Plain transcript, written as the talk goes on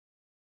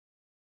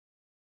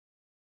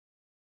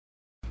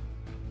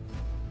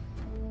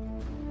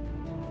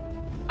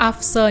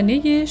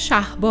افسانه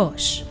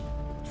شهباش،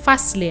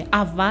 فصل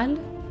اول،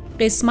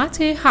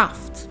 قسمت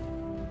 7.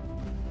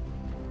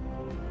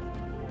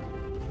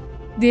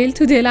 دل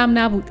تو دلم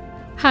نبود.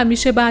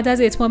 همیشه بعد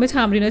از اتمام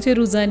تمرینات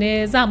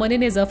روزانه زمان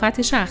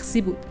نظافت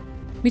شخصی بود.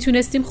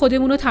 میتونستیم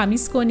خودمون رو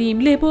تمیز کنیم،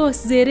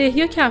 لباس، زره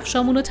یا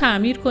کفشامون رو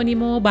تعمیر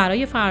کنیم و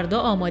برای فردا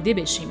آماده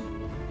بشیم.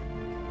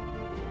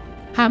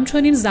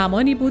 همچنین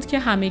زمانی بود که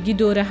همگی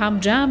دور هم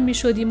جمع می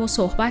شدیم و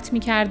صحبت می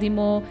کردیم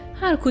و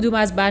هر کدوم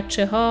از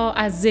بچه ها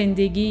از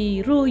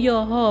زندگی،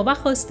 رویاها و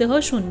خواسته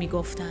هاشون می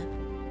گفتن.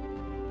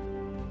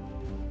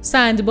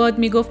 سندباد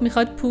می گفت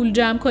میخواد پول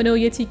جمع کنه و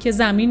یه تیکه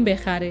زمین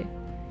بخره.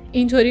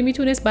 اینطوری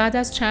میتونست بعد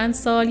از چند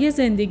سال یه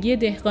زندگی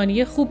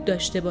دهقانی خوب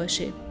داشته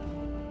باشه.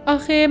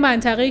 آخه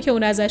منطقه‌ای که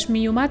اون ازش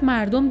می اومد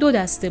مردم دو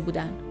دسته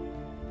بودن.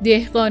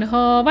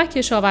 دهقانها و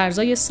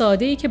کشاورزای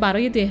ساده‌ای که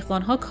برای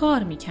دهقانها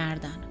کار می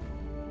کردن.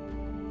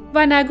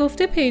 و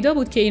نگفته پیدا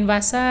بود که این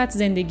وسط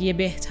زندگی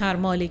بهتر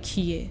مال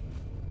کیه.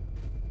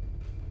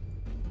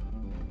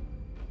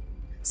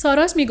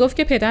 ساراس میگفت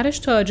که پدرش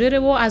تاجره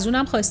و از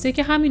اونم خواسته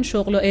که همین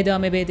شغل رو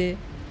ادامه بده.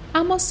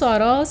 اما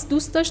ساراس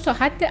دوست داشت تا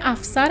حد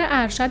افسر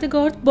ارشد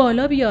گارد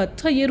بالا بیاد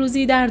تا یه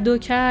روزی در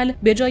دوکل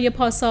به جای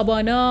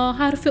پاسابانا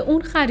حرف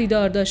اون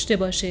خریدار داشته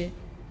باشه.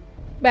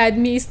 بعد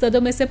می ایستاد و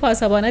مثل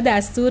پاسابانا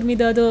دستور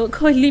میداد و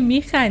کلی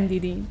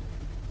میخندیدیم.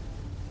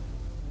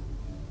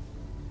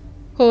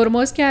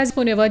 هرمز که از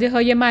خانواده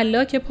های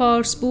ملاک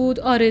پارس بود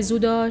آرزو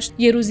داشت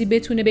یه روزی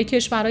بتونه به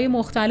کشورهای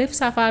مختلف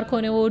سفر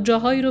کنه و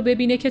جاهایی رو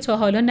ببینه که تا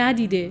حالا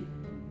ندیده.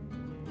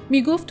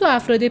 میگفت تو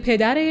افراد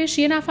پدرش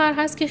یه نفر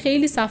هست که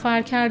خیلی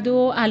سفر کرده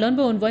و الان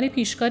به عنوان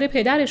پیشکار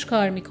پدرش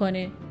کار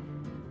میکنه.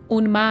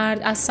 اون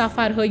مرد از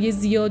سفرهای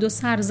زیاد و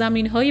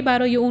سرزمینهایی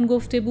برای اون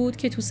گفته بود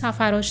که تو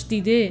سفراش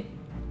دیده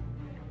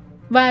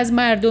و از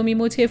مردمی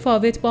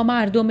متفاوت با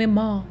مردم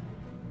ما.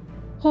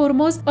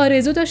 هرمز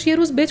آرزو داشت یه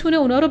روز بتونه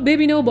اونا رو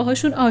ببینه و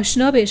باهاشون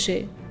آشنا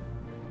بشه.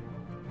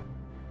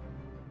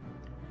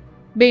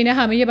 بین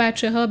همه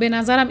بچه‌ها به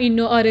نظرم این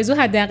نوع آرزو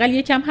حداقل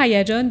یکم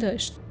هیجان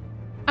داشت.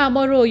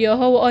 اما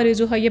رویاها و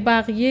آرزوهای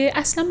بقیه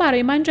اصلا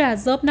برای من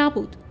جذاب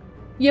نبود.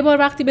 یه بار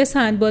وقتی به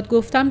سندباد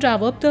گفتم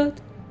جواب داد: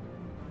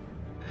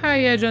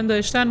 هیجان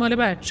داشتن مال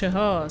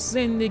بچه‌هاست.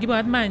 زندگی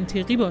باید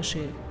منطقی باشه.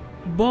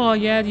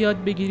 باید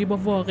یاد بگیری با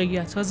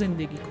واقعیت‌ها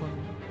زندگی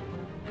کنی.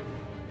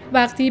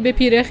 وقتی به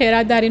پیر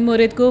خیرت در این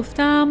مورد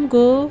گفتم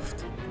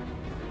گفت: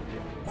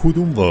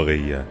 کدوم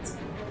واقعیت؟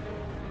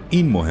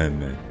 این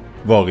مهمه.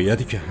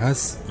 واقعیتی که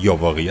هست یا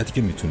واقعیتی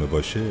که میتونه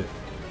باشه؟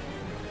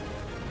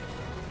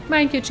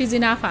 من که چیزی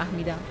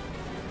نفهمیدم.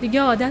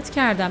 دیگه عادت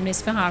کردم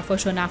نصف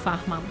حرفاشو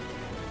نفهمم.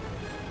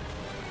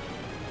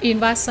 این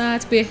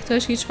وسط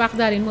بهتاش هیچ وقت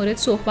در این مورد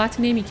صحبت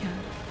نمی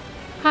کرد.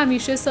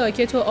 همیشه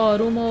ساکت و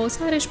آروم و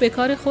سرش به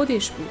کار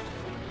خودش بود.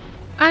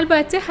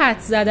 البته حد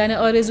زدن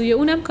آرزوی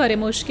اونم کار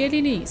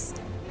مشکلی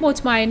نیست.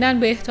 مطمئناً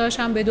بهتاش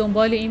هم به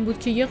دنبال این بود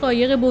که یه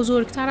قایق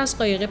بزرگتر از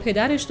قایق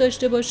پدرش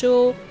داشته باشه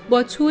و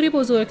با توری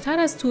بزرگتر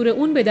از تور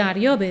اون به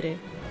دریا بره.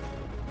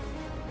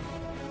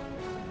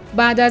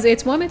 بعد از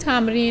اتمام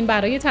تمرین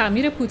برای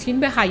تعمیر پوتین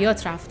به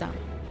حیاط رفتم.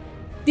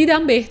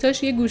 دیدم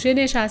بهتاش یه گوشه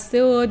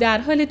نشسته و در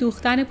حال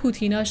دوختن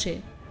پوتیناشه.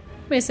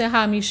 مثل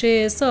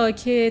همیشه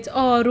ساکت،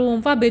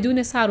 آروم و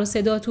بدون سر و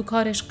صدا تو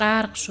کارش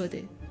غرق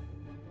شده.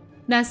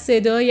 نه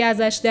صدایی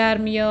ازش در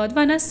میاد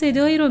و نه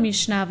صدایی رو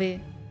میشنوه.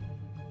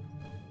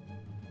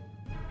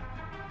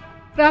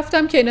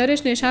 رفتم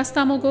کنارش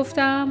نشستم و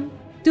گفتم: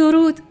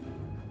 درود.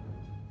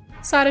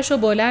 سرشو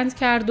بلند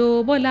کرد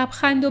و با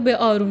لبخند و به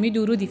آرومی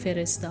درودی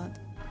فرستاد.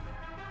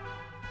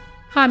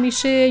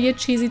 همیشه یه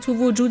چیزی تو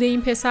وجود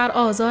این پسر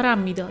آزارم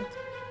میداد.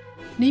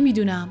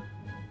 نمیدونم.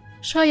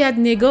 شاید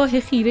نگاه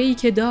خیره‌ای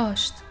که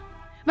داشت.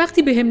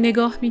 وقتی بهم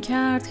نگاه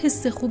میکرد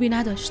حس خوبی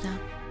نداشتم.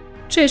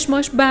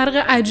 چشماش برق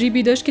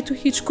عجیبی داشت که تو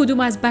هیچ کدوم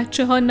از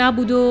بچه ها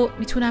نبود و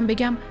میتونم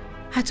بگم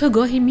حتی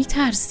گاهی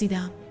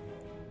میترسیدم.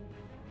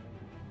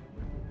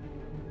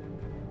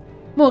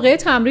 موقع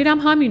تمرینم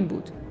همین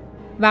بود.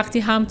 وقتی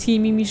هم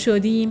تیمی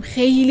میشدیم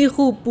خیلی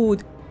خوب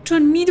بود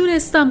چون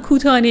میدونستم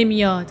کوتاه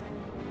نمیاد.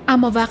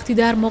 اما وقتی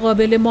در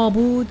مقابل ما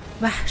بود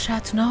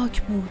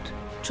وحشتناک بود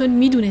چون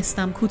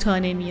میدونستم کوتاه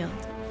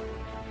نمیاد.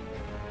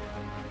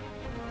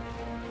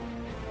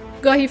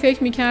 گاهی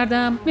فکر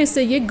میکردم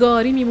مثل یه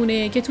گاری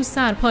میمونه که تو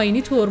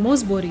سرپاینی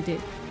ترمز بریده.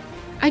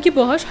 اگه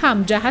باهاش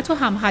هم جهت و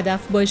هم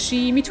هدف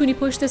باشی میتونی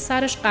پشت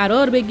سرش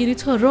قرار بگیری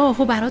تا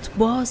راهو برات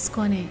باز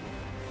کنه.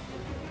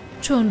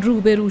 چون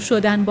روبرو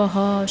شدن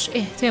باهاش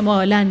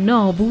احتمالاً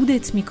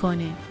نابودت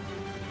میکنه.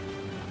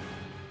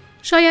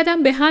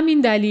 شایدم به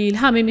همین دلیل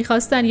همه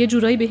میخواستن یه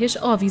جورایی بهش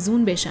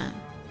آویزون بشن.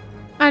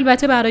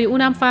 البته برای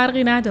اونم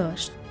فرقی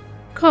نداشت.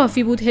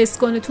 کافی بود حس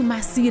کنه تو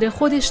مسیر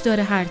خودش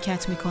داره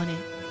حرکت میکنه.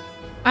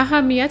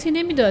 اهمیتی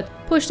نمیداد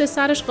پشت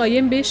سرش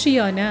قایم بشی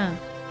یا نه.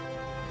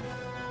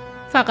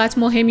 فقط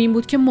مهم این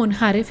بود که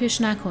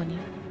منحرفش نکنی.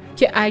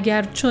 که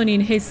اگر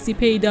چنین حسی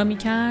پیدا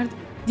میکرد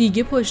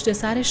دیگه پشت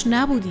سرش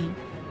نبودیم.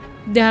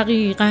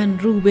 دقیقاً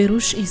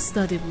روبروش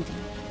ایستاده بودیم.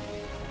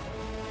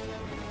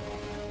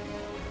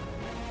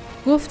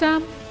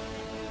 گفتم: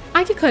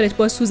 اگه کارت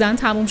با سوزن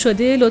تموم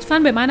شده لطفاً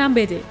به منم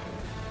بده.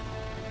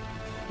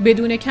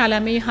 بدون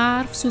کلمه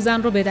حرف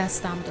سوزن رو به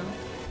دستم داد.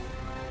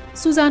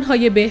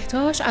 سوزن‌های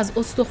بهتاش از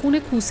استخون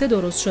کوسه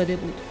درست شده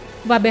بود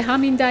و به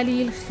همین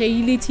دلیل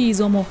خیلی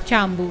تیز و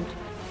محکم بود.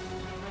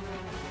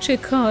 چه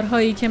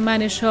کارهایی که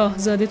من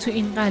شاهزاده تو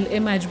این قلعه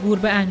مجبور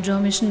به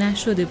انجامش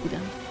نشده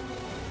بودم.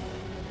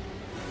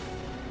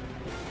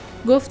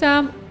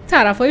 گفتم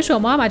طرفای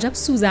شما هم عجب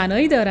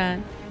سوزنایی دارن.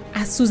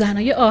 از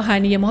سوزنای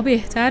آهنی ما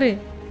بهتره.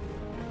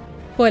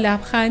 با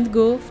لبخند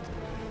گفت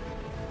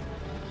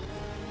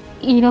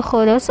اینو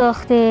خدا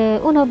ساخته،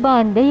 اونو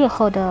بنده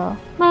خدا.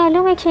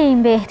 معلومه که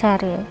این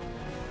بهتره.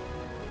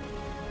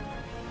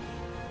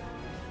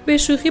 به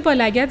شوخی با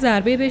لگد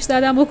ضربه بهش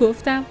زدم و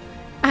گفتم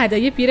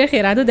ادای پیر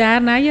خردو در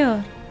نیار.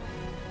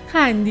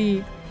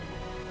 خندید.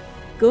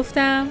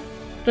 گفتم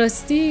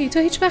راستی تو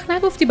هیچ وقت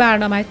نگفتی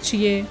برنامه‌ت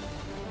چیه؟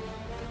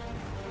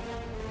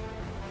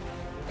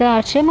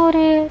 در چه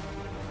مورد؟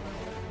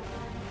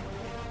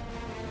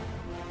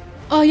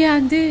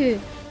 آینده.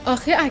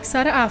 آخه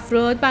اکثر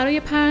افراد برای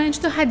 5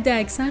 تا حد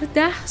اکثر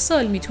 10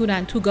 سال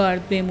میتونن تو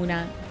گارد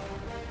بمونن.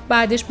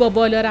 بعدش با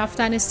بالا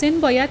رفتن سن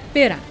باید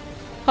برن.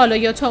 حالا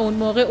یا تا اون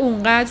موقع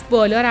اونقدر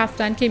بالا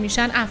رفتن که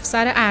میشن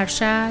افسر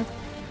ارشد،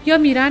 یا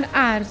میرن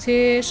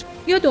ارتش،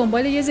 یا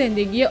دنبال یه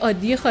زندگی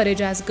عادی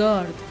خارج از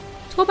گارد.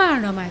 تو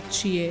برنامه‌ت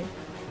چیه؟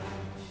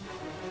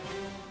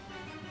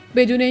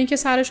 بدون اینکه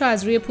سرشو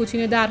از روی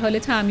پوتین در حال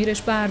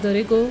تعمیرش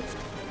برداره گفت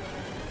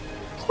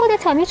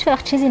خودت هم هیچ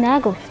وقت چیزی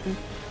نگفتی.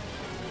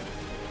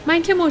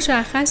 من که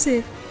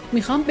مشخصه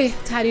میخوام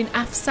بهترین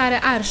افسر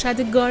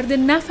ارشد گارد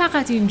نه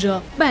فقط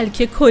اینجا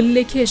بلکه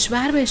کل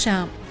کشور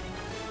بشم.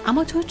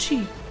 اما تو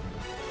چی؟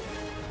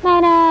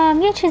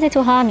 منم یه چیزی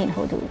تو همین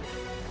حدود.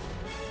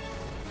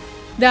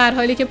 در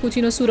حالی که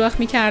پوتین رو سوراخ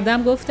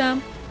میکردم گفتم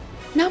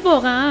نه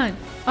واقعا.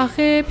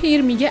 آخه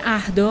پیر میگه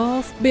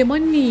اهداف به ما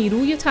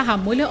نیروی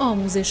تحمل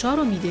آموزشا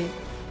رو میده.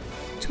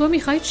 تو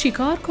میخوای چی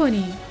کار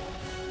کنی؟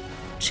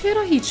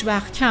 چرا هیچ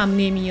وقت کم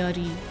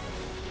نمیاری؟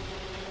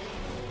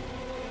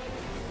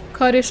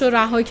 کارش رو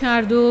رها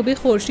کرد و به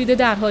خورشید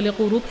در حال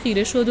غروب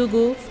خیره شد و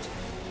گفت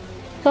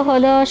تو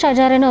حالا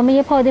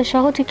شجره‌نامه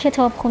پادشاهو تو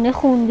کتابخونه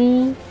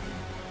خوندی؟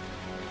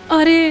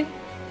 آره.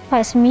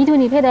 پس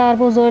میدونی پدر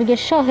بزرگ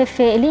شاه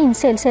فعلی این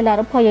سلسله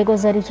رو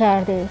پایه‌گذاری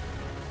کرده؟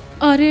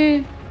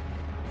 آره.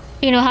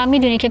 اینو هم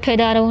میدونی که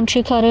پدر اون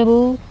چی کاره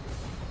بود؟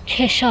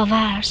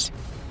 کشاورز.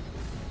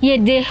 یه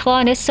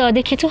دهقان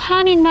ساده که تو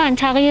همین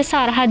منطقه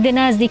سرحد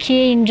نزدیکی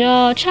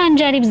اینجا چند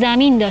جریب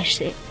زمین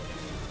داشته.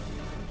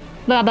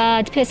 و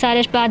بعد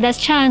پسرش بعد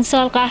از چند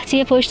سال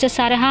قحطی پشت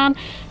سر هم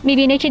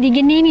میبینه که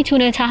دیگه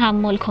نمیتونه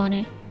تحمل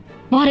کنه.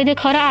 وارد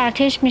کار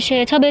ارتش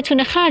میشه تا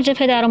بتونه خرج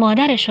پدر و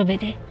مادرشو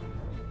بده.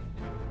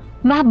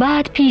 و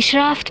بعد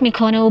پیشرفت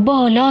میکنه و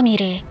بالا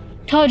میره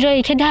تا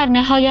جایی که در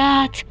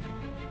نهایت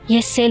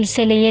یه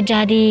سلسله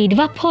جدید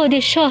و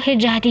پادشاه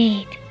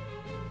جدید.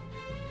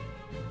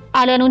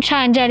 الان اون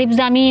چند جریب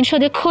زمین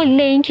شده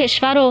کل این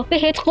کشور رو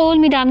بهت قول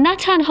میدم نه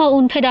تنها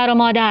اون پدر و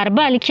مادر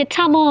بلکه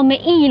تمام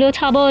ایل و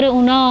تبار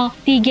اونا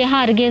دیگه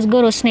هرگز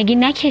گرسنگی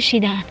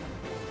نکشیدن.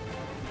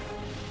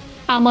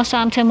 اما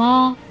سمت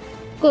ما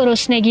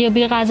گرسنگی و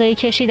بی غذایی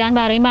کشیدن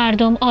برای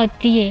مردم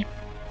عادیه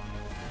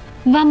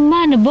و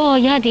من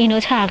باید اینو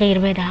تغییر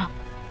بدم.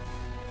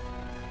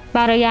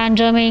 برای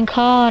انجام این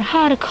کار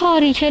هر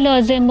کاری که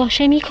لازم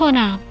باشه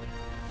میکنم.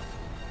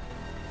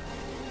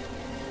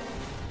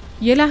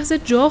 یه لحظه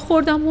جا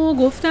خوردم و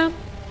گفتم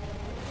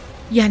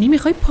یعنی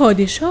میخوای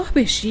پادشاه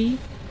بشی؟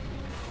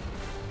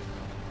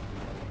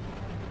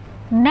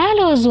 نه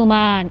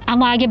لزوماً،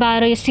 اما اگه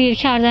برای سیر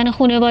کردن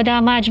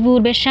خانواده‌ام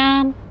مجبور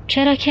بشم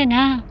چرا که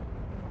نه؟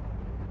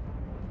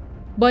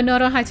 با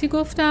ناراحتی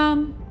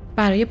گفتم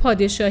برای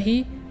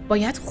پادشاهی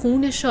باید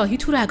خون شاهی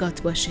تو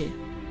رگات باشه.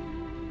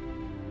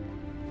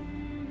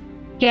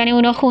 یعنی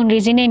اونا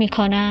خونریزی نمی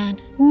کنن،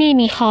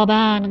 نمی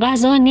خوابن،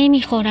 غذا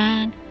نمی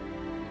خورن؟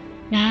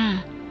 نه،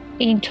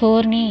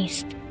 اینطور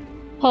نیست.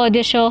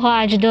 پادشاه و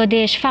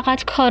اجدادش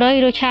فقط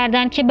کارایی رو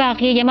کردن که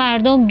بقیه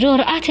مردم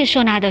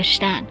جرأتشو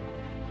نداشتن.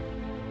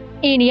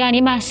 این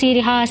یعنی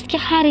مسیری هست که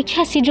هر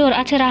کسی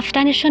جرأت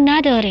رفتنشو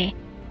نداره.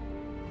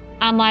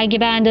 اما اگه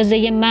به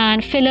اندازه من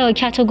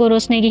فلاکت و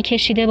گرسنگی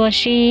کشیده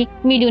باشی،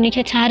 میدونی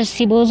که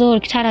ترسی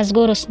بزرگتر از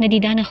گرسنه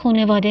دیدن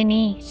خانواده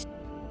نیست.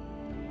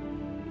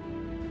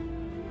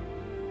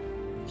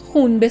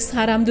 خون به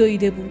سرم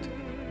دویده بود.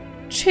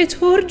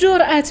 چطور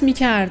جرأت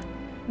میکرد؟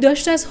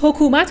 داشت از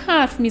حکومت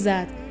حرف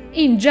میزد.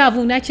 این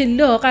جوونک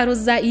لاغر و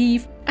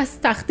ضعیف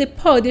از تخت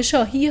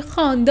پادشاهی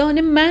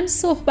خاندان من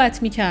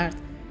صحبت میکرد.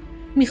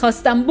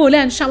 میخواستم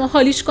بلند شم و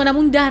حالیش کنم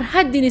اون در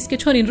حدی نیست که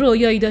چنین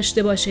رویایی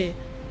داشته باشه.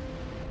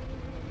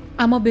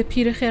 اما به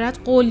پیر خرد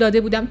قول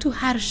داده بودم تو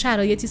هر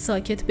شرایطی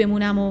ساکت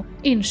بمونم و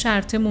این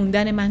شرط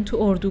موندن من تو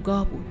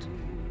اردوگاه بود.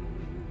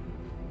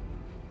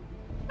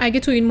 اگه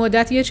تو این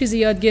مدت یه چیزی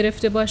یاد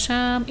گرفته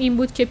باشم این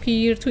بود که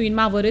پیر تو این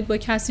موارد با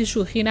کسی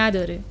شوخی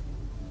نداره.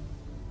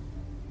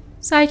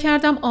 سعی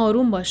کردم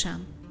آروم باشم.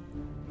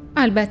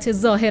 البته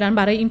ظاهراً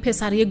برای این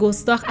پسره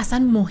گستاخ اصلا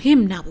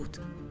مهم نبود.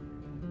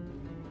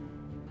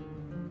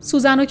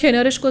 سوزن رو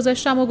کنارش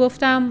گذاشتم و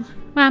گفتم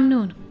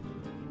ممنون.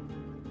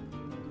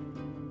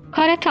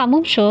 کارت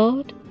تموم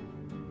شد؟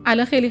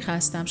 الان خیلی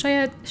خستم.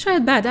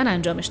 شاید بعداً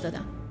انجامش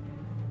دادم.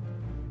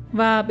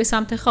 و به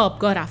سمت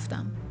خوابگاه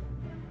رفتم.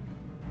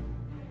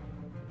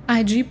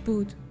 عجیب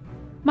بود.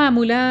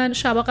 معمولاً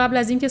شبا قبل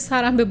از اینکه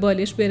سرم به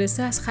بالش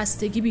برسه از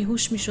خستگی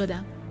بیهوش می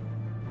شدم.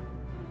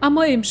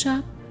 اما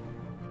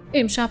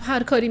امشب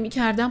هر کاری می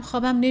کردم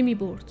خوابم نمی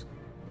برد.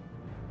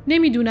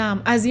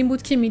 نمیدونم از این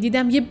بود که می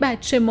دیدم یه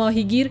بچه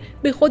ماهیگیر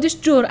به خودش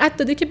جرأت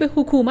داده که به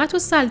حکومت و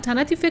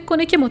سلطنتی فکر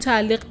کنه که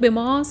متعلق به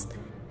ماست،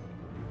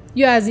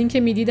 یا از این که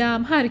می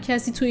دیدم هر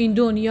کسی تو این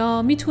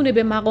دنیا میتونه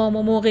به مقام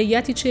و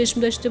موقعیتی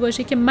چشم داشته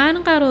باشه که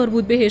من قرار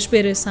بود بهش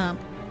برسم.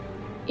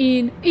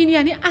 این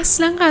یعنی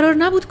اصلا قرار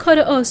نبود کار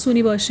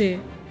آسونی باشه.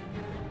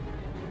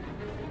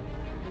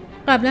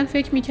 قبلا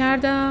فکر می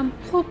کردم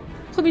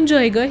خب این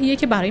جایگاهیه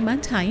که برای من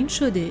تعیین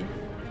شده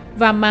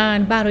و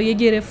من برای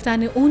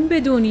گرفتن اون به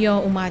دنیا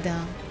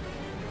اومدم.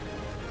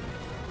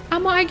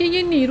 اما اگه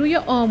یه نیروی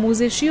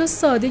آموزشی و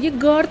ساده یه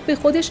گارد به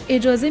خودش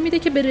اجازه میده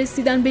که به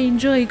رسیدن به این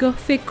جایگاه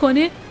فکر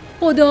کنه،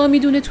 خدا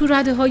میدونه تو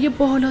رده‌های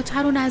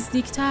بالاتر و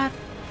نزدیکتر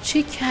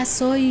چه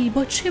کسایی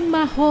با چه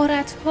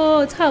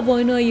مهارت‌ها،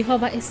 توانایی‌ها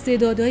و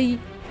استعدادایی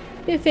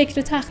به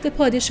فکر تخت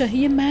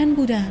پادشاهی من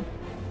بودن.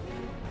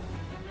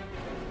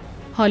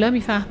 حالا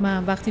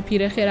میفهمم وقتی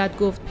پیر خرد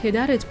گفت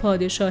پدرت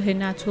پادشاه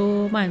نه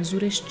تو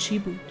منظورش چی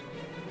بود.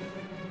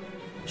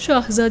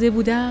 شاهزاده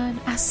بودن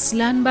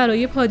اصلاً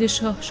برای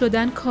پادشاه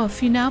شدن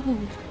کافی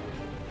نبود.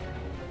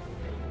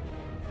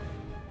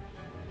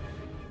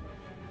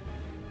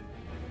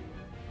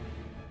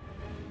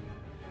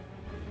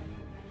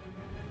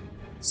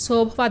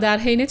 صبح و در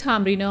حین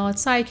تمرینات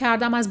سعی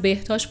کردم از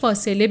بهتاش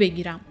فاصله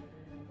بگیرم.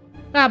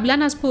 قبلاً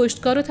از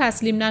پشتکار و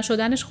تسلیم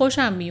نشدنش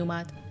خوشم می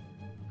اومد.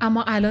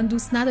 اما الان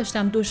دوست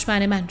نداشتم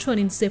دشمن من چون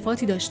این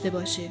صفاتی داشته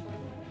باشه.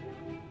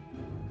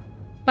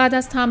 بعد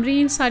از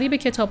تمرین سریع به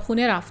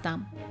کتابخونه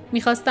رفتم.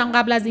 میخواستم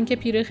قبل از اینکه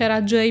پیر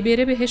خرد جایی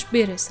بره بهش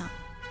برسم.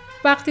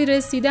 وقتی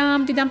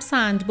رسیدم دیدم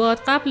سندباد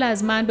قبل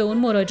از من به اون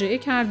مراجعه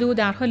کرده و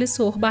در حال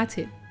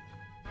صحبته.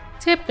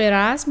 طبق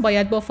رسم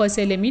باید با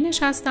فاصله می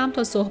نشستم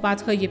تا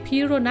صحبتهای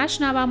پیر رو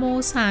نشنوم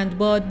و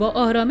سندباد با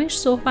آرامش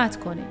صحبت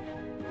کنه.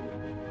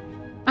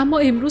 اما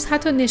امروز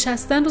حتی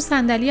نشستن رو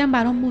صندلیم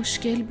برام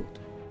مشکل بود.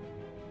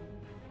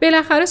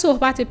 بالاخره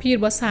صحبت پیر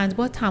با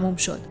سندباد تموم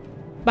شد.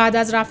 بعد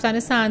از رفتن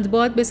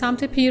سندباد به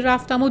سمت پیر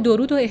رفتم و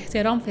درود و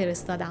احترام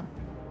فرستادم.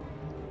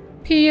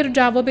 پیر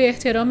جواب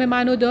احترام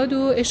منو داد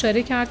و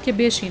اشاره کرد که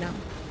بشینم.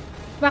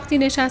 وقتی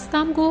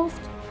نشستم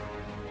گفت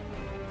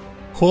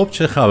خب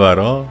چه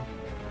خبرها؟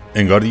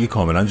 انگار دیگه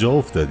کاملا جا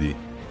افتادی.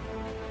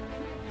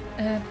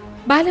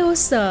 بله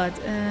استاد،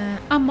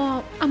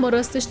 اما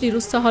راستش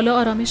دیروز تا حالا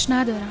آرامش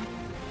ندارم.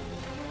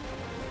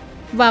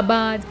 و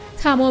بعد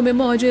تمام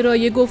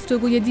ماجرای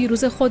گفتگوی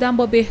دیروز خودم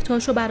با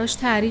بهتاش رو براش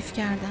تعریف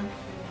کردم.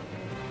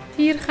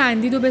 پیر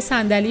خندید و به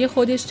صندلی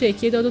خودش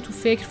تکیه داد و تو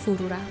فکر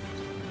فرو رفت.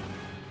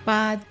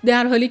 بعد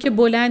در حالی که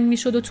بلند می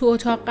شد و تو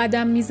اتاق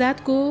قدم می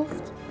زد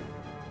گفت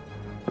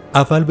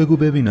اول بگو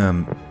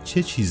ببینم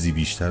چه چیزی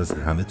بیشتر از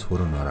همه تو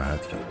رو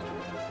ناراحت کرد؟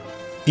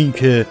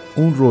 اینکه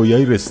اون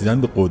رویای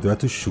رسیدن به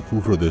قدرت و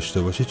شکوه رو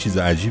داشته باشه چیز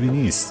عجیبی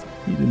نیست.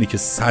 میدونی که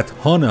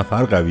صدها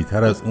نفر قوی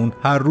تر از اون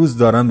هر روز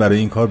دارن برای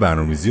این کار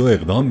برنامه‌ریزی و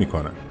اقدام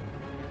میکنن.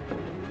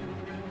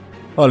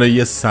 حالا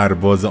یه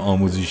سرباز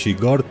آموزشی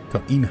گارد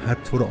تا این حد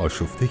تو رو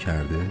آشفته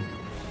کرده؟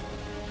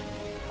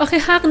 آخه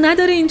حق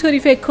نداره اینطوری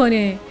فکر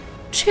کنه.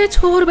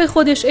 چطور به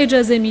خودش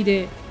اجازه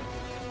میده؟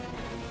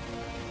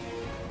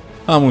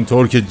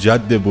 همونطور که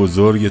جد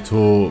بزرگ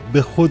تو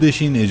به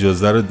خودش این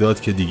اجازه رو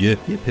داد که دیگه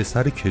یه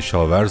پسر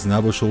کشاورز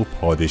نباشه و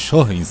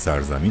پادشاه این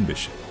سرزمین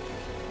بشه.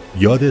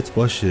 یادت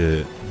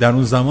باشه در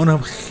اون زمان هم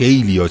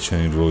خیلی ها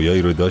چنین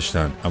رویایی رو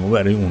داشتن، اما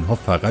برای اونها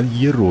فقط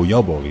یه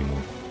رویا باقی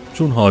موند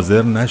چون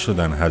حاضر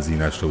نشدن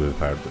هزینه‌اش رو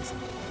بپردازن.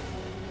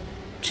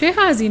 چه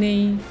هزینه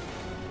ای؟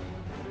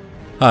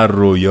 هر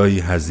رویایی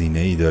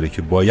هزینه‌ای داره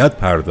که باید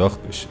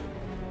پرداخت بشه.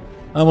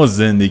 اما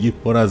زندگی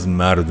پر از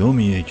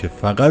مردمیه که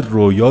فقط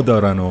رویا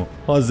دارن و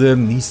حاضر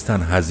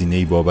نیستن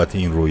هزینه‌ای بابت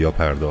این رویا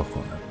پرداخت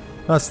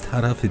کنن. از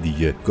طرف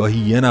دیگه گاهی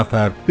یه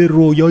نفر به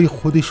رویای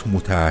خودش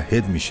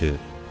متعهد میشه.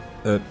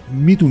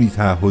 میدونی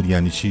تعهد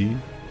یعنی چی؟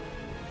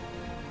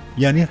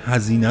 یعنی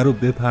هزینه رو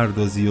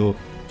بپردازی و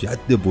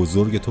جد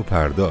بزرگ تو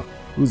پرداخت.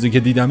 روزی که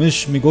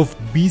دیدمش میگفت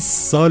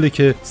 20 ساله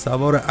که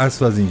سوار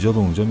اسب از اینجا به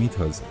اونجا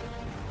میتازه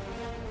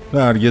و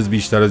هرگز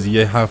بیشتر از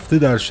یه هفته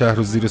در شهر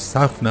و زیر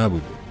سقف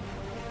نبوده.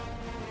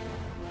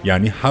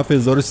 یعنی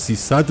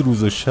 7300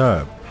 روز و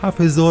شب،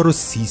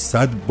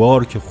 7300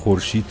 بار که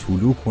خورشید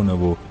طلوع کنه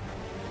و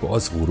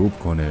باز غروب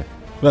کنه.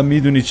 و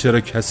میدونی چرا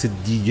کسی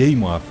دیگه‌ای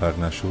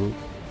موفق نشد؟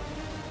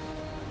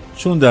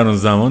 چون در اون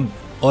زمان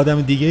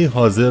آدم دیگه‌ای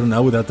حاضر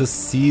نبود حتی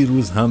 30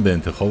 روز هم به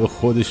انتخاب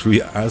خودش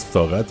روی اسب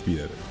طاقت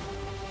بیاره.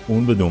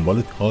 اون به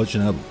دنبال تاج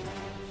نبود،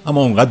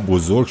 اما اونقدر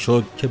بزرگ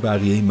شد که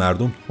بقیه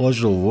مردم تاج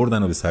رو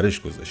آوردن و به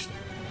سرش گذاشتن.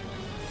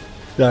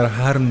 در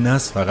هر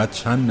نسل فقط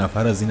چند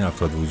نفر از این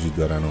افراد وجود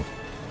دارن و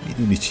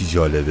میدونی چی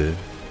جالبه؟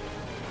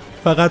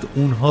 فقط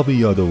اونها به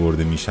یاد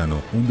آورده میشن و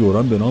اون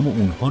دوران به نام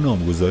اونها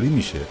نامگذاری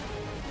میشه.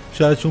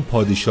 شاید چون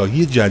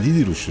پادشاهی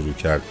جدیدی رو شروع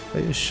کرد و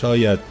یا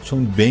شاید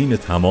چون بین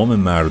تمام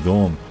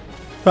مردم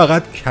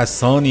فقط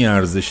کسانی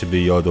ارزش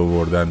به یاد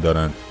آوردن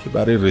دارن که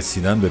برای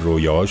رسیدن به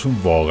رویاهاشون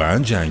واقعا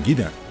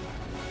جنگیدن.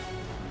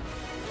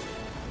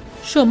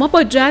 شما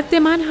با جد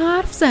من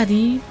حرف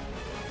زدی؟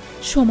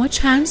 شما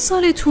چند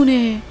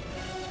سالتونه؟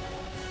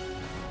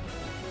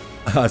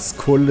 از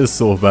کل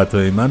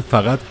صحبتهای من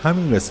فقط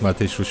همین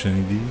قسمتش رو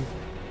شنیدی؟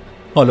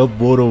 حالا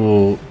برو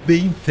و به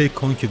این فکر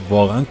کن که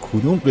واقعا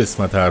کدوم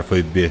قسمت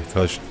حرفای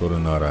بهتاش تو رو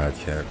ناراحت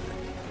کرده.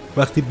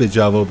 وقتی به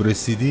جواب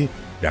رسیدی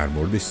در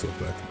موردش صحبت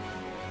کن.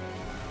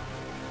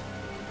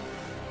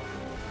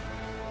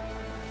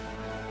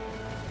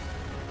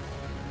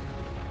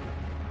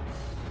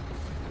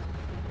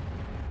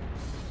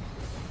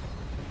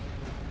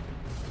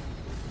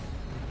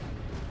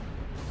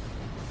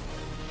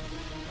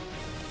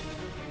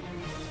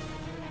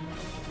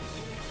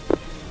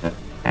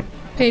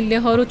 پله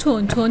ها رو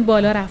تون تون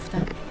بالا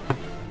رفتم.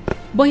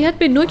 باید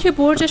به نوک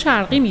برج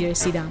شرقی می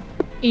رسیدم.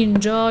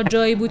 اینجا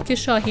جایی بود که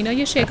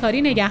شاهینای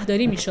شکاری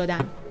نگهداری می شدن.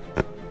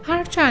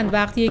 هر چند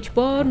وقت یک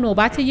بار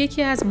نوبت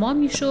یکی از ما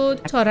می شد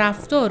تا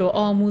رفتار و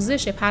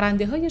آموزش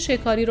پرنده های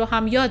شکاری رو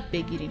هم یاد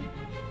بگیریم.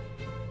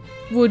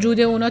 وجود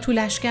اونا تو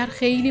لشکر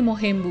خیلی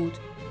مهم بود.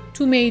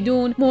 تو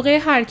میدون موقع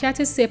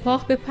حرکت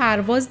سپاه به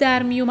پرواز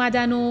در می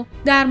اومدن و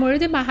در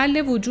مورد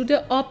محل وجود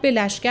آب به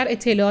لشکر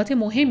اطلاعات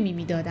مهمی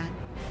می دادن.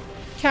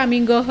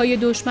 کمینگاه‌های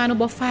دشمن رو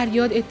با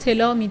فریاد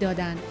اطلاع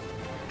می‌دادن.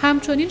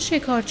 همچنین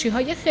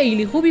شکارچی‌های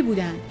خیلی خوبی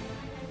بودن.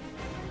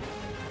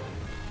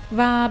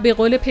 و به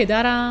قول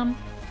پدرم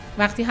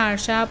وقتی هر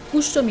شب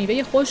گوشت و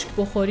میوه خشک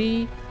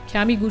بخوری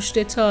کمی گوشت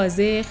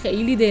تازه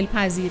خیلی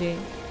دلپذیره.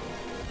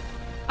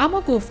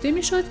 اما گفته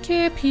میشد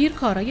که پیر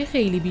کارای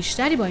خیلی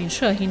بیشتری با این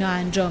شاهینا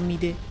انجام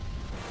میده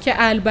که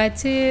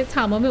البته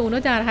تمام اونا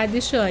در حد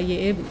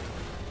شایعه بود.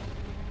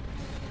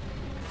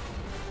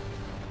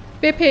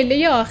 به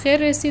پله آخر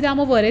رسیدم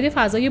و وارد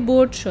فضای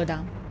برج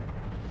شدم.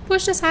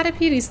 پشت سر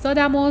پیر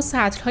ایستادم و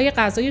سطل‌های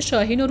غذای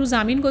شاهین رو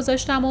زمین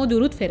گذاشتم و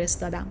درود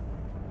فرستادم.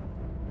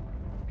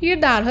 پیر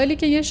در حالی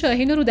که یه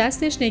شاهین رو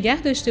دستش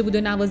نگه داشته بود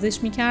و نوازش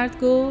می‌کرد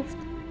گفت: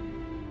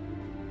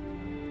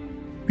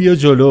 بیا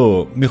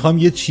جلو، میخوام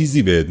یه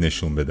چیزی بهت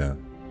نشون بدم.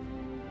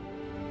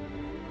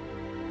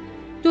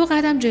 2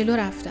 قدم جلو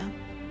رفتم.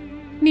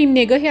 نیم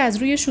نگاهی از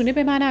روی شونه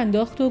به من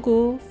انداخت و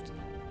گفت: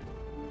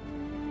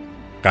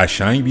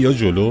 قشنگ بیا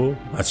جلو،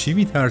 از چی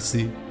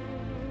میترسی؟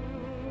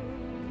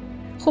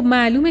 خب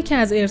معلومه که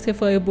از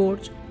ارتفاع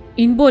برج.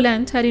 این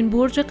بلندترین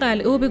برج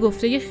قلعه و به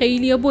گفته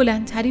خیلیا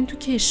بلندترین تو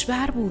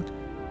کشور بود.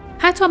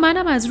 حتی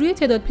منم از روی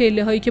تعداد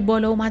پله هایی که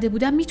بالا اومده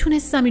بودم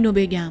میتونستم اینو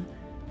بگم.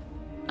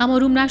 اما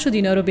روم نشد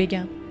اینا رو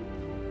بگم.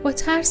 با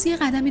ترس یه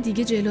قدم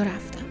دیگه جلو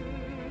رفتم.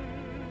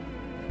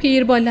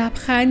 پیر با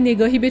لبخند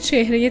نگاهی به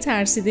چهره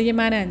ترسیده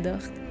من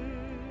انداخت.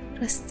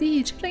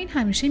 راستی چرا این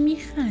همیشه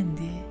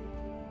میخنده؟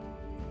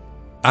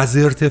 از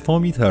ارتفاع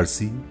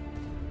میترسی؟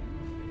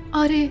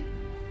 آره.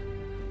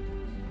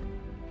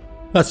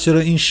 پس چرا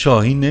این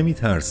شاهین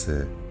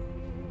نمیترسه؟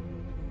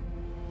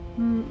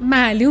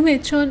 معلومه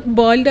چون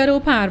بال داره و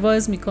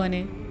پرواز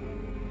میکنه.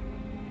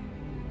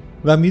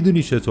 و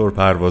میدونی چطور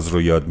پرواز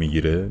رو یاد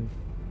میگیره؟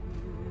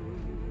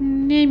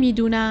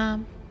 نمیدونم.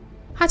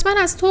 حتما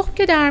از تخم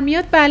که در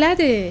میاد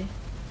بلده.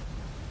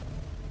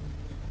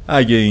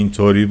 اگه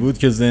اینطوری بود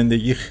که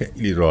زندگی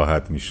خیلی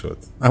راحت میشد.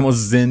 اما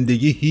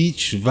زندگی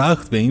هیچ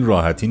وقت به این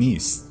راحتی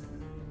نیست.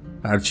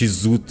 هرچی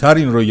زودتر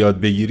این رو یاد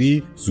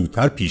بگیری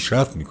زودتر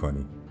پیشرفت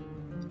میکنی.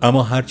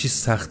 اما هرچی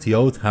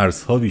سختی‌ها و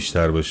ترس‌ها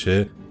بیشتر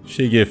باشه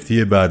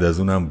شگفتی بعد از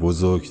اونم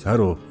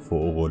بزرگتر و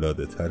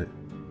فوق‌العاده تره.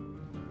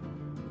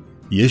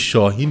 یه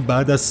شاهین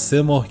بعد از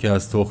 3 ماه که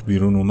از تخم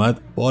بیرون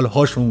اومد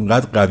بالهاش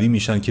اونقدر قوی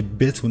میشن که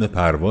بتونه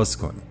پرواز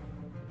کنه.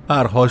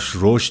 پرهاش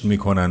رشد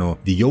میکنن و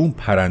دیگه اون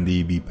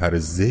پرنده‌ای بی پر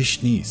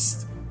زشت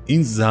نیست.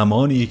 این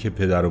زمانیه که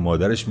پدر و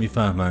مادرش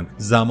میفهمن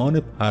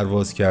زمان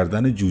پرواز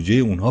کردن جوجه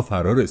اونها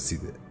فرا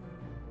رسیده.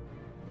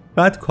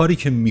 بعد کاری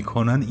که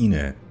میکنن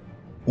اینه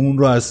اون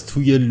رو از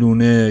توی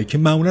لونه که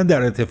معمولا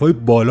در ارتفاع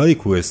بالای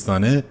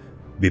کوهستانه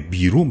به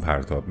بیرون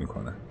پرتاب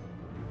میکنن.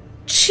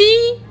 چی؟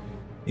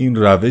 این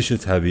روش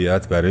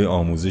طبیعت برای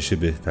آموزش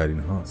بهترین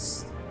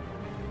هاست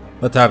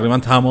و تقریبا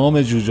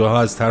تمام جوجه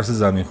ها از ترس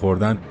زمین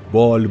خوردن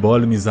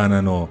بال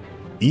میزنن و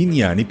این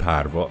یعنی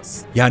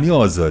پرواز، یعنی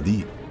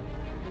آزادی.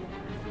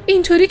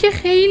 اینطوری که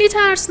خیلی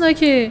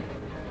ترسناکه.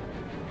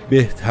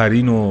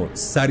 بهترین و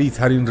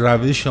سریعترین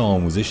روش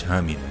آموزش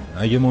همینه.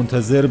 اگه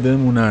منتظر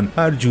بمونن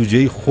هر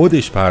جوجه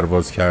خودش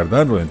پرواز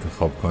کردن رو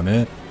انتخاب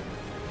کنه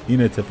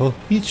این اتفاق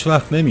هیچ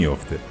وقت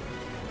نمیافته.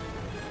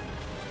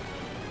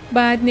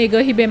 بعد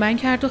نگاهی به من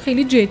کرد و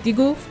خیلی جدی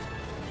گفت: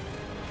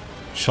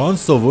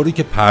 شانس آوردی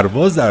که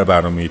پرواز در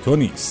برنامه تو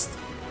نیست،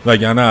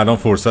 وگرنه الان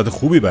فرصت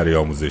خوبی برای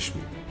آموزش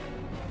بود.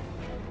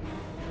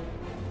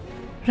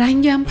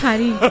 رنگم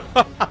پرید.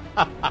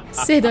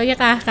 صدای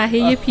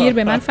قهقهه پیر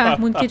به من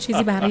فهموند که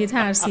چیزی برای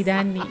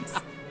ترسیدن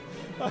نیست.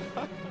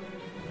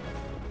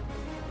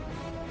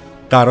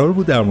 قرار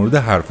بود در مورد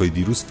حرفای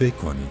دیروز فکر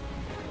کنی.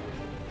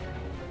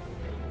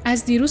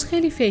 از دیروز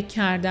خیلی فکر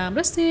کردم.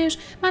 راستش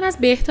من از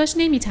بهتاش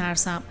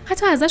نمیترسم.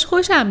 حتی ازش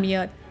خوشم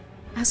میاد.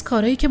 از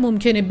کارهایی که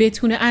ممکنه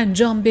بتونه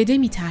انجام بده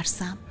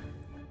میترسم.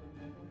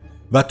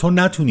 و تو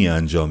نتونی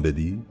انجام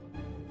بدی؟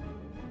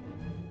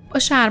 با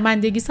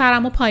شرمندگی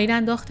سرمو پایین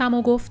انداختم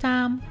و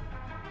گفتم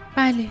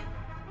بله.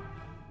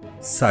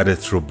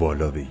 سرت رو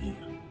بالا بگیر.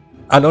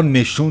 الان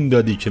نشون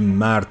دادی که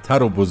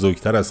مردتر و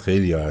بزرگتر از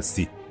خیلی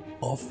هستی.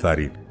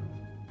 آفرین.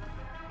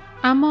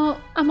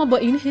 اما با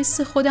این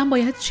حس خودم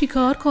باید چی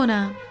کار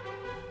کنم؟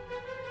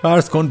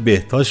 فرض کن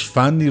بهتاش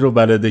فنی رو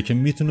بلده که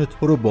میتونه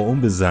تو رو با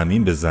اون به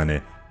زمین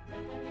بزنه.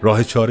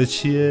 راه چاره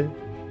چیه؟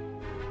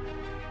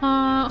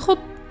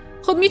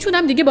 خب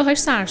میتونم دیگه باهاش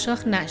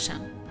سرشاخ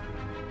نشم.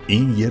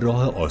 این یه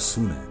راه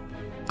آسونه.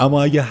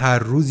 اما اگه هر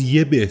روز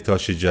یه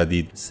بهتاش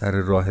جدید سر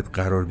راهت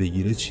قرار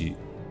بگیره چی؟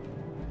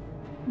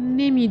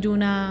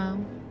 نمیدونم.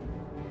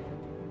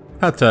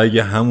 حتی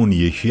اگه همون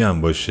یکی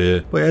هم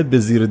باشه باید به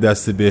زیر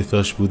دست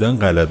بهتاش بودن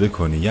غلبه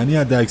کنی. یعنی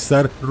حد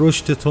اکثر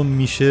رشد تو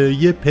میشه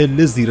یه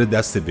پله زیر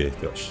دست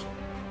بهتاش.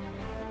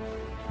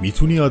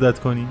 میتونی عادت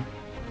کنی؟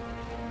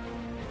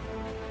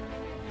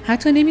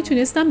 حتی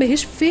نمیتونستم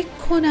بهش فکر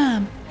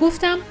کنم.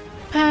 گفتم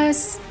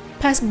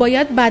پس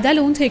باید بدل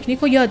اون تکنیک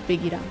رو یاد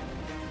بگیرم.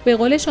 به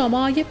قول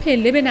شما یه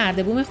پله به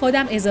نردبون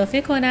خودم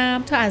اضافه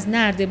کنم تا از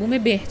نردبون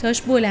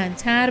بهتاش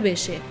بلندتر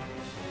بشه.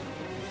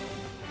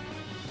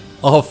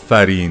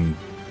 آفرین.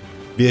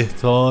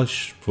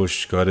 بهتاش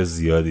پشتکار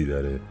زیادی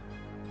داره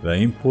و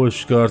این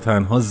پشتکار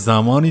تنها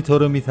زمانی تو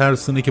رو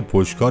میترسونه که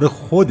پشتکار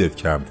خودت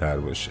کمتر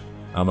باشه.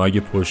 اما اگه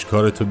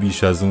پشتکار تو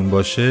بیش از اون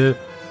باشه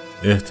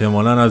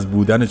احتمالاً از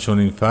بودن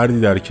چنین فردی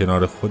در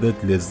کنار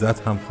خودت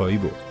لذت هم خواهی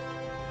برد.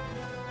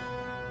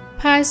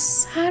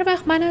 پس هر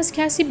وقت من از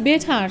کسی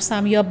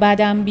بترسم یا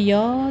بدم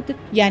بیاد،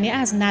 یعنی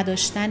از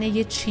نداشتن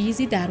یه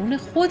چیزی درون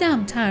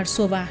خودم ترس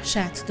و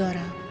وحشت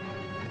دارم.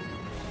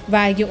 و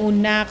اگه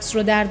اون نقص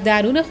رو در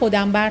درون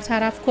خودم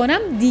برطرف کنم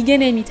دیگه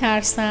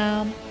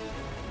نمیترسم.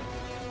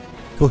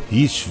 تو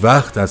هیچ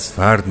وقت از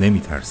فرد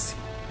نمیترسی.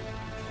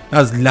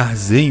 از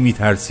لحظه‌ای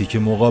میترسی که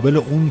مقابل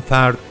اون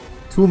فرد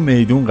تو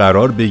میدون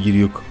قرار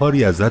بگیری و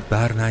کاری ازت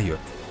بر نیاد.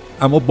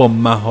 اما با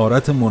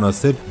مهارت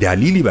مناسب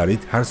دلیلی برای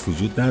ترس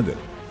وجود نداره.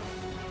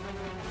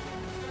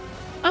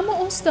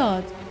 اما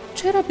استاد،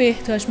 چرا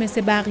بهتاش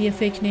مثل بقیه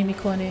فکر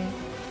نمی‌کنه؟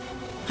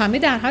 همه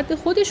در حد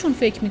خودشون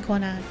فکر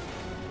میکنن،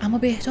 اما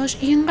بهتاش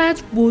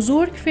اینقدر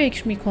بزرگ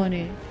فکر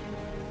میکنه.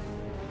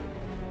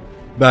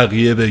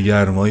 بقیه به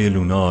گرمای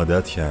لونا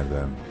عادت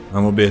کردن،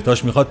 اما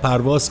بهتاش میخواد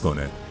پرواز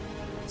کنه.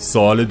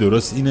 سوال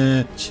درست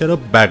اینه چرا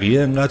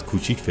بقیه اینقدر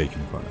کوچیک فکر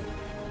میکنن؟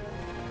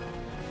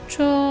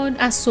 چون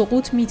از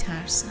سقوط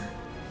میترسن.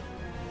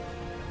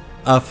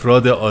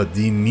 افراد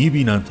عادی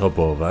میبینن تا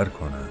باور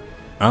کنن،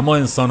 اما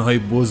انسانهای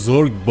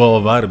بزرگ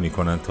باور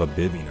میکنن تا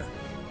ببینن.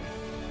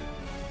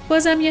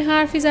 بازم یه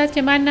حرفی زد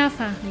که من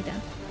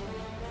نفهمیدم.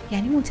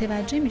 یعنی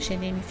متوجه میشه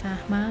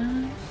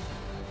نمیفهمم؟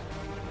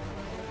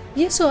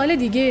 یه سوال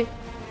دیگه،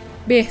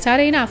 بهتر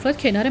این افراد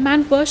کنار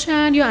من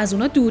باشن یا از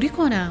اونا دوری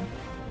کنم؟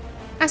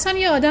 اصلا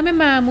یه آدم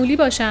معمولی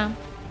باشم.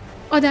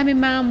 آدم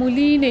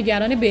معمولی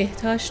نگران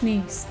بهتاش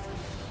نیست.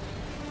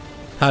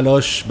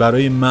 تلاش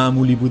برای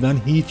معمولی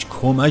بودن هیچ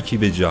کمکی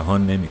به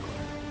جهان نمیکنه.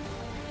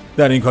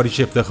 در این کار هیچ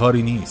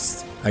افتخاری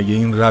نیست. اگه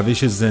این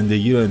روش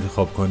زندگی رو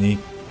انتخاب کنی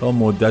تا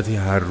مدتی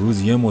هر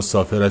روز یه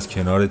مسافر از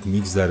کنارت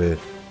میگذره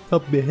تا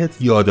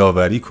بهت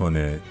یادآوری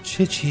کنه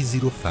چه چیزی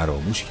رو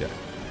فراموش کرد.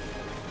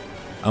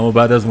 اما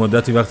بعد از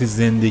مدتی وقتی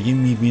زندگی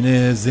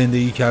میبینه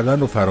زندگی کردن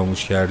رو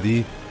فراموش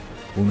کردی،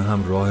 اون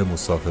هم راه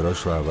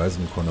مسافراش رو عوض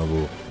میکنه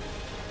و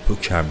تو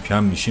کم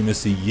کم میشی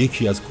مثل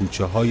یکی از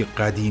کوچه های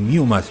قدیمی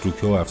و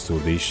متروکه و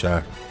افسرده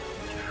شهر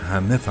که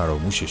همه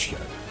فراموشش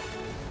کردن.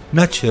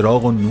 نه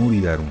چراغ و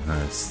نوری در اون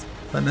هست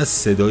و نه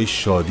صدای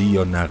شادی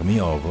یا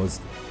نغمه آواز.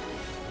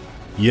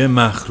 یه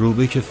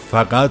مخروبه که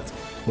فقط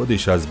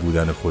خودش از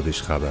بودن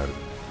خودش خبر داره.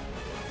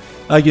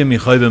 اگه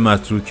میخوای به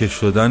متروکه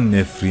شدن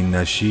نفرین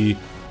نشی،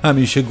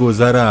 همیشه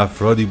گذر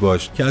افرادی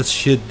باش که از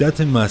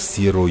شدت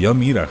مستی رویا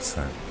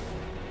میرقصن.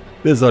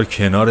 بذار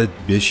کنارت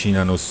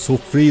بشینن و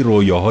سفره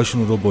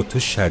رویاهاشون رو با تو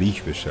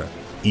شریک بشن.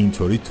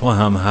 اینطوری تو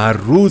هم هر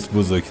روز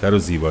بزرگتر و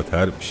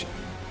زیباتر بشی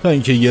تا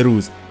اینکه یه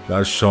روز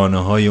در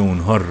شانه‌های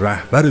اونها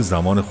رهبر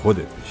زمان خودت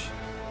بشی.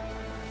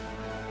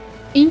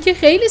 این که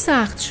خیلی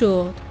سخت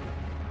شد.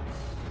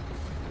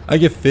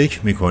 اگه فکر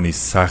میکنی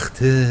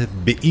سخته،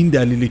 به این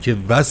دلیلی که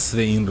وصف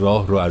این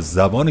راه رو از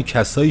زبان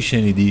کسایی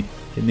شنیدی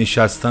که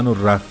نشستن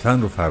و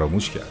رفتن رو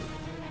فراموش کردن.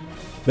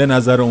 به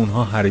نظر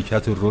اونها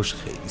حرکت و رشد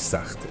خیلی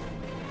سخته.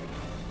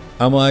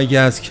 اما اگه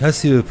از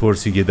کسی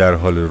بپرسی که در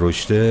حال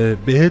رشده،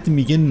 بهت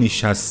میگه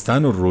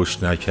نشستن و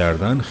رشد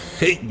نکردن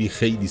خیلی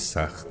خیلی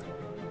سخت.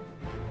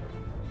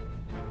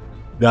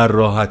 در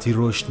راحتی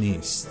رشد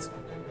نیست.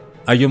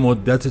 اگه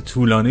مدت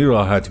طولانی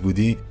راحت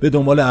بودی، به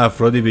دنبال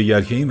افرادی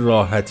بگرد که این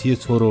راحتی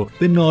تو رو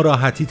به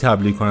ناراحتی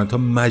تبدیل کنن تا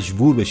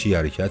مجبور بشی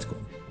حرکت کنی.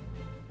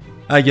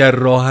 اگر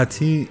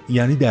راحتی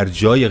یعنی در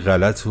جای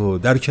غلط و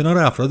در کنار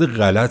افراد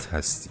غلط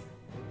هستی.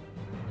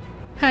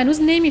 هنوز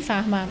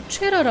نمیفهمم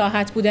چرا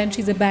راحت بودن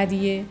چیز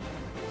بدیه.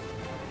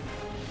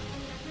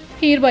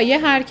 پیر با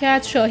یه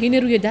حرکت شاهین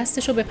روی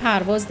دستشو به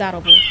پرواز در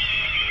آورد.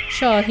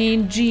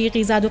 شاهین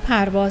جیغی زد و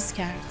پرواز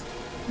کرد.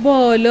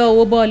 بالا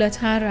و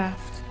بالاتر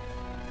رفت.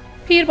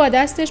 پیر با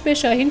دستش به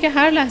شاهین که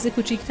هر لحظه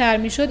کوچیک‌تر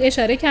میشد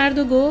اشاره کرد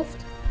و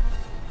گفت: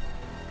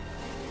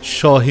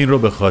 شاهین رو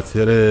به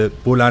خاطر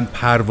بلند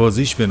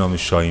پروازیش به نام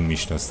شاهین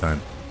میشناسن،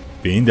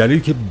 به این دلیل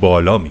که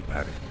بالا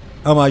میپره.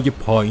 اما اگه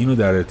پایین رو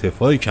در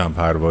ارتفاع کم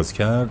پرواز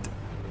کرد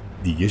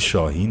دیگه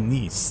شاهین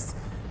نیست،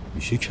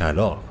 میشه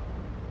کلاغ.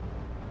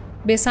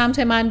 به سمت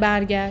من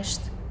برگشت.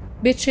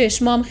 به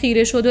چشمام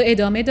خیره شد و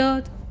ادامه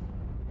داد: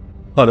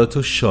 حالا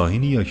تو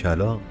شاهینی یا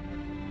کلاغ؟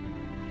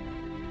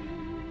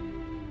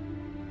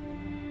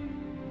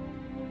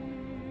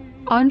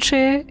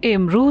 آنچه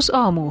امروز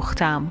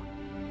آموختم.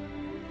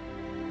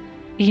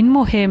 این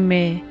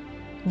مهمه،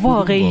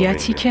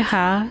 واقعیتی که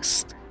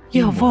هست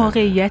یا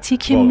واقعیتی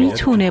که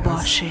میتونه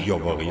باشه.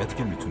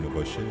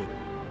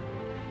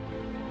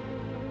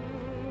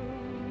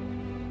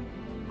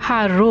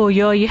 هر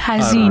رویای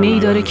هزینه‌ای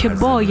داره که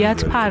باید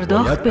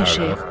پرداخت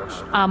بشه،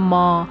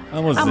 اما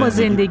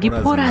زندگی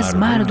پر از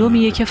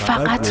مردمیه که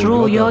فقط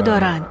رویا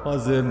دارن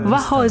و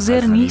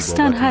حاضر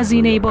نیستن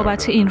هزینه‌ای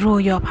بابت این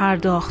رویا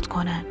پرداخت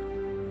کنن.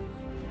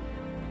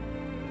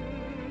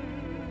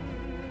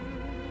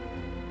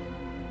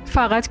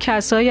 فقط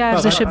کسایی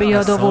ارزش به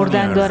یاد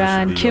آوردن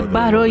دارن که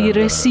برای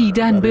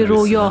رسیدن به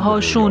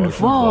رویاهاشون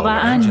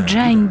واقعاً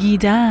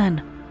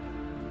جنگیدن.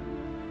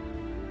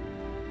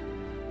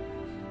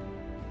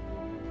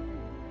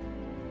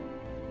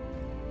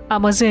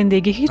 اما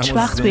زندگی هیچ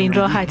وقت به این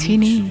راحتی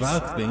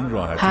نیست.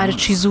 هر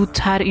چی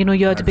زودتر اینو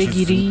یاد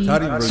بگیری،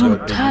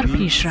 زودتر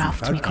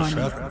پیشرفت میکنی.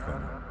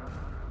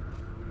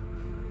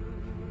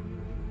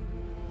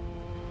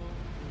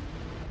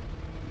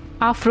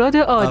 افراد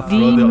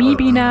عادی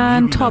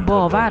میبینن تا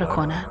باور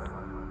کنن،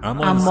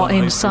 اما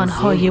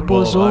انسانهای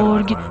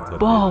بزرگ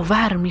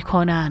باور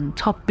میکنن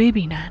تا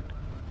ببینن.